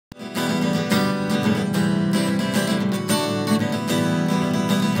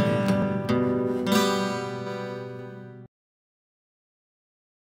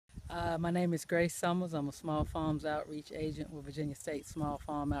My name is Grace Summers. I'm a Small Farms Outreach Agent with Virginia State Small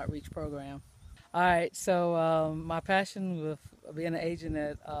Farm Outreach Program. All right, so my passion with being an agent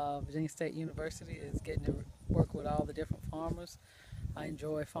at Virginia State University is getting to work with all the different farmers. I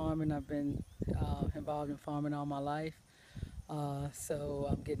enjoy farming. I've been involved in farming all my life. So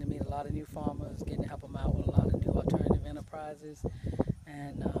I'm getting to meet a lot of new farmers, getting to help them out with a lot of new alternative enterprises,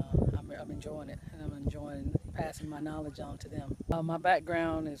 and I'm enjoying it, and I'm enjoying passing my knowledge on to them. My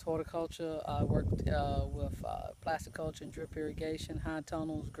background is horticulture. I worked with plastic culture and drip irrigation, high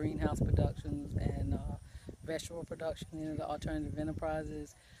tunnels, greenhouse productions, and vegetable production in the alternative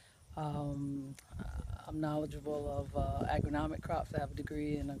enterprises. Um, I'm knowledgeable of agronomic crops. I have a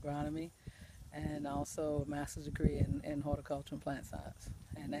degree in agronomy and also a master's degree in horticulture and plant science,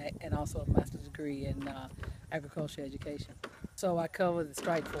 and also a master's degree in agriculture education. So I cover the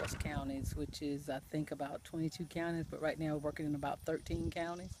strike force counties, which is I think about 22 counties, but right now we're working in about 13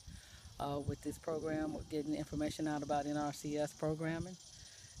 counties with this program. We're getting information out about NRCS programming,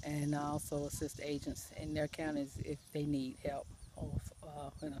 and I also assist agents in their counties if they need help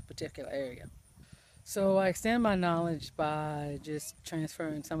in a particular area. So I extend my knowledge by just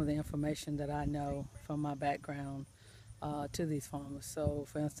transferring some of the information that I know from my background to these farmers. So,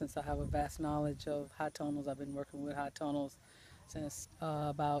 for instance, I have a vast knowledge of high tunnels. I've been working with high tunnels since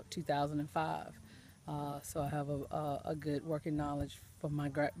about 2005. So I have a good working knowledge from my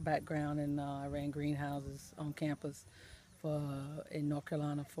background, and I ran greenhouses on campus in North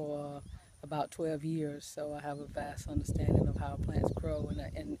Carolina for about 12 years. So I have a vast understanding of how plants grow in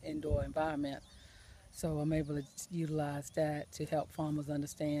an indoor environment. So I'm able to utilize that to help farmers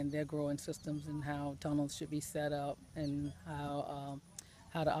understand their growing systems and how tunnels should be set up, and how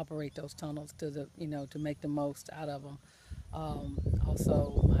to operate those tunnels to make the most out of them.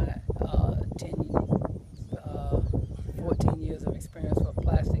 Also, my 14 years of experience with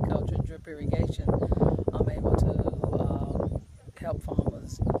plastic culture and drip irrigation, I'm able to help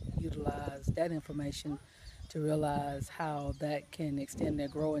farmers utilize that information to realize how that can extend their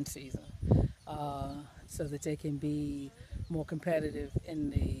growing season, so that they can be more competitive in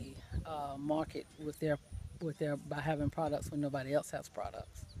the market with their by having products when nobody else has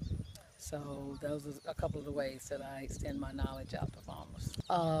products. So those are a couple of the ways that I extend my knowledge out to farmers.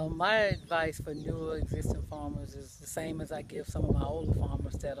 My advice for newer existing farmers is the same as I give some of my older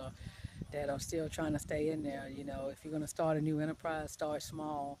farmers that are still trying to stay in there. If you're going to start a new enterprise, start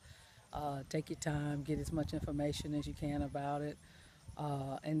small. Take your time, get as much information as you can about it,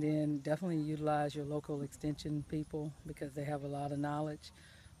 and then definitely utilize your local extension people because they have a lot of knowledge,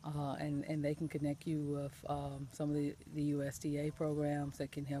 and they can connect you with some of the USDA programs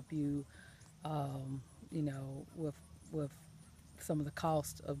that can help you, with some of the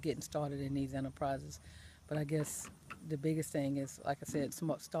cost of getting started in these enterprises. But I guess the biggest thing is, like I said,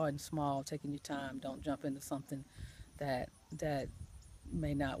 starting small, taking your time. Don't jump into something that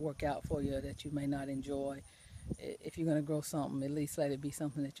may not work out for you, that you may not enjoy. If you're going to grow something, at least let it be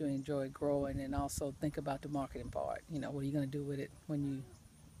something that you enjoy growing, and also think about the marketing part. What are you going to do with it when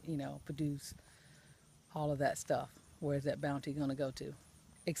you produce all of that stuff? Where's that bounty going to go to?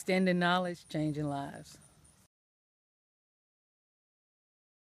 Extending knowledge, changing lives.